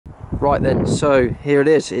Right then, so here it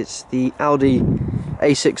is. It's the Audi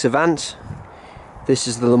A6 Avant. This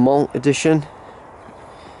is the Le Mans edition.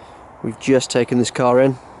 We've just taken this car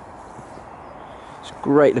in. It's a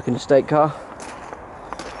great looking estate car.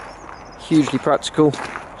 Hugely practical.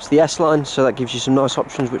 It's the S-Line, so that gives you some nice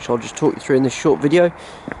options which I'll just talk you through in this short video.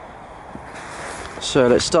 So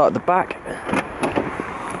let's start at the back.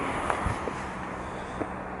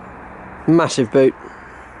 Massive boot.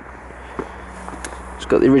 It's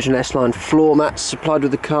got the original S-Line floor mats supplied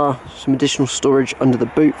with the car, some additional storage under the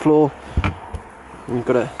boot floor. And we've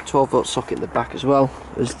got a 12-volt socket in the back as well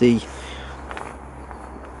as the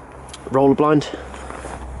roller blind.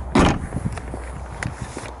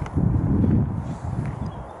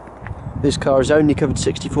 This car has only covered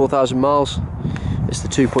 64,000 miles. It's the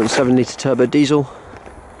 2.7 litre turbo diesel.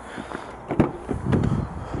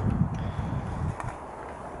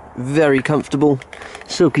 Very comfortable,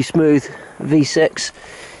 silky smooth V6.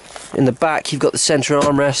 In the back you've got the centre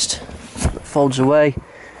armrest that folds away.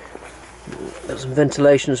 There's some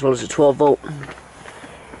ventilation as well as a 12-volt.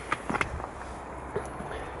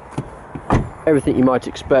 Everything you might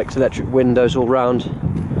expect, electric windows all round.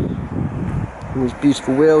 And these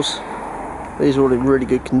beautiful wheels. These are all in really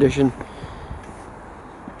good condition.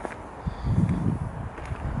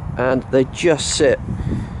 And they just sit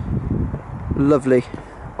lovely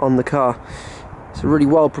on the car. It's a really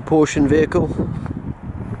well proportioned vehicle.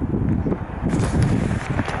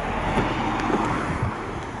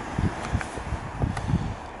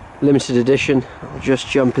 Limited edition. I'll just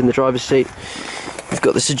jump in the driver's seat. We've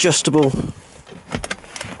got this adjustable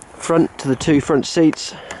front to the two front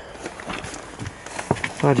seats.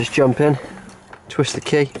 I'll just jump in, twist the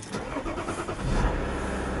key.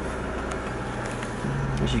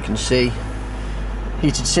 As you can see,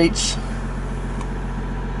 heated seats.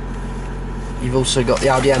 You've also got the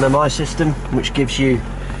Audi MMI system, which gives you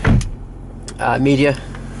media.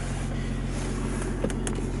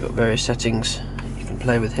 You've got various settings you can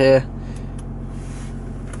play with here.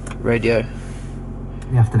 Radio.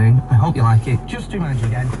 Good afternoon, I hope you like it. Just to remind you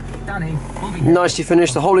again, Danny will be nicely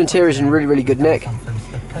finished. The whole interior is in really good nick.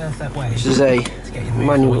 This is a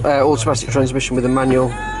manual automatic transmission with a manual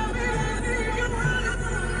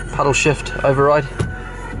paddle shift override,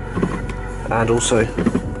 and also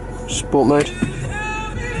sport mode.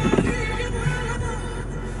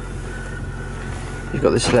 You've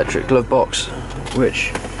got this electric glove box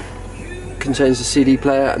which contains a CD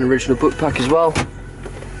player and original book pack as well.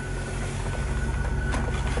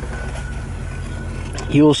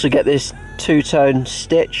 You also get this two-tone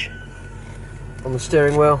stitch on the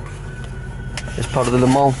steering wheel as part of the Le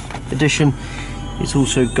Mans edition. It's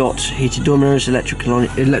also got heated door mirrors,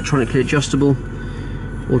 electronically adjustable,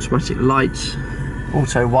 automatic lights,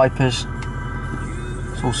 auto wipers.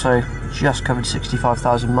 It's also just covered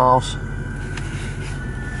 65,000 miles.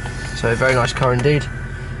 So a very nice car indeed.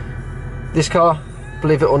 This car,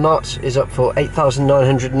 believe it or not, is up for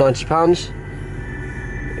 £8,990.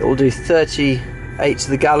 It will do 38 to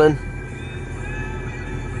the gallon,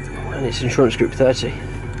 and it's insurance group 30.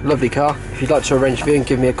 Lovely car. If you'd like to arrange a viewing,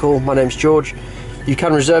 give me a call. My name's George. You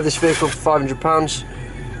can reserve this vehicle for £500.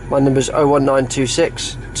 My number's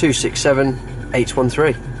 01926 267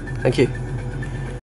 813. Thank you.